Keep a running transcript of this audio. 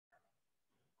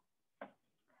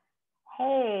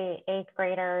Hey, eighth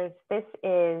graders, this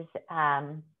is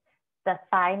the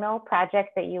final project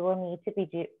that you will need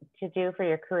to do for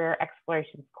your career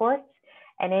explorations course.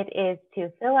 And it is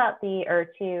to fill out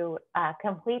to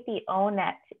complete the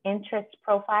ONET interest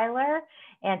profiler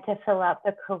and to fill out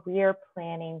the career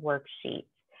planning worksheet.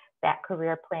 That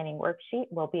career planning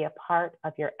worksheet will be a part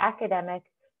of your academic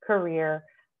career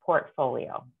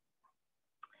portfolio.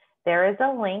 There is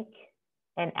a link,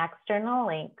 an external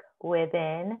link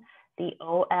within the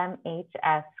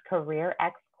OMHS Career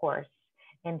X course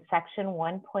in section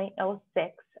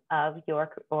 1.06 of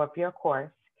your course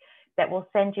that will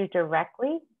send you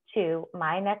directly to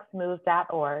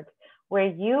mynextmove.org, where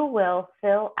you will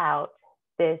fill out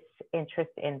this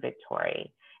interest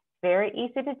inventory. Very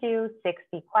easy to do,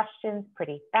 60 questions,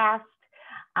 pretty fast.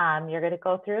 You're going to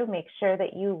go through, make sure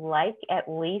that you like at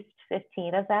least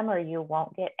 15 of them or you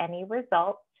won't get any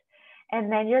results.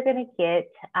 And then you're going to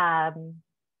get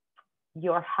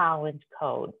your Holland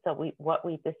code. So what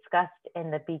we discussed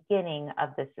in the beginning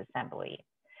of this assembly.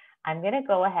 I'm going to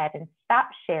go ahead and stop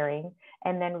sharing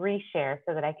and then reshare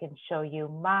so that I can show you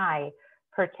my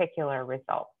particular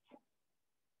results.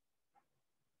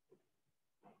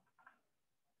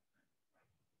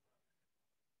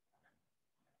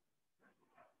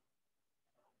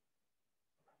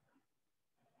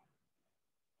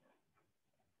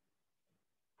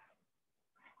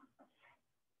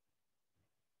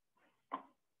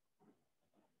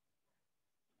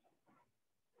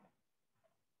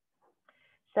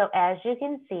 So as you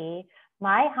can see,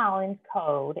 my Holland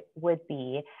code would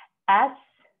be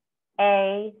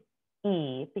SAE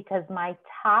because my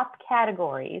top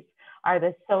categories are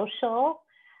the social,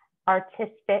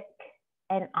 artistic,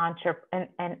 and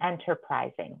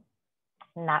enterprising.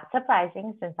 Not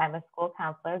surprising, since I'm a school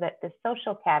counselor, that the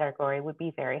social category would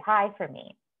be very high for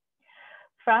me.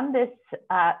 From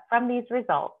these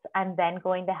results, I'm then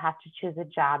going to have to choose a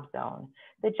job zone.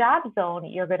 The job zone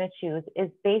you're going to choose is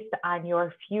based on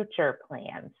your future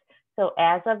plans. So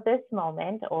as of this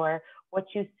moment, or what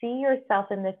you see yourself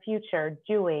in the future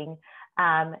doing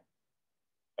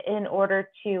in order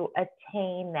to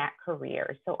attain that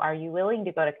career. So are you willing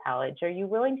to go to college? Are you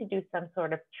willing to do some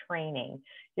sort of training?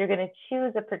 You're going to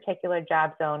choose a particular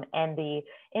job zone, and the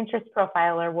interest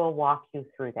profiler will walk you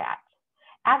through that.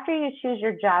 After you choose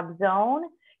your job zone,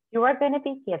 you are going to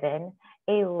be given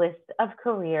a list of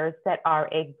careers that are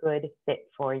a good fit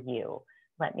for you.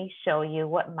 Let me show you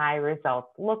what my results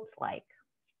looked like.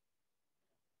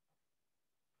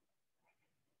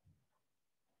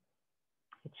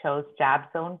 I chose job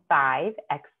zone 5,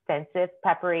 extensive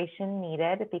preparation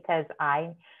needed, because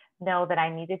I know that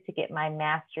I needed to get my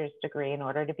master's degree in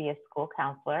order to be a school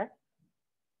counselor.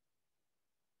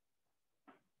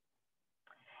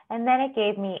 And then it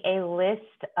gave me a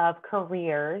list of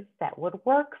careers that would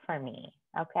work for me,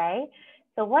 okay?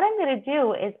 So what I'm going to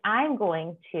do is I'm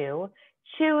going to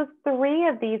choose 3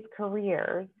 of these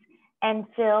careers and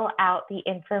fill out the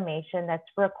information that's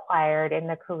required in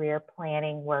the career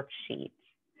planning worksheet.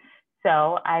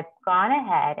 So I've gone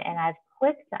ahead and I've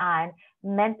clicked on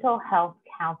mental health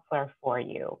counselor for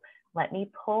you. Let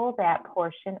me pull that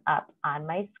portion up on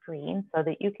my screen so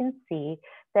that you can see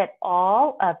that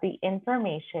all of the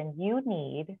information you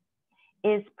need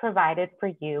is provided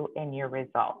for you in your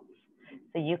results.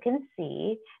 So you can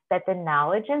see that the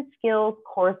knowledge and skills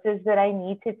courses that I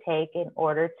need to take in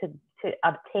order to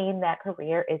obtain that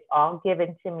career is all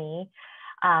given to me,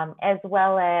 as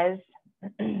well as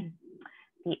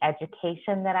the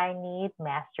education that I need,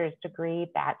 master's degree,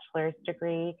 bachelor's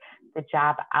degree, the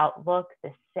job outlook,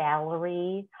 the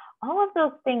salary, all of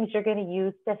those things you're going to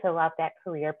use to fill out that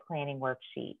career planning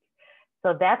worksheet.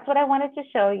 So that's what I wanted to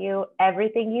show you.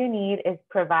 Everything you need is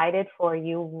provided for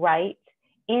you right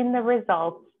in the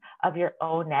results of your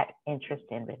ONET interest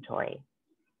inventory.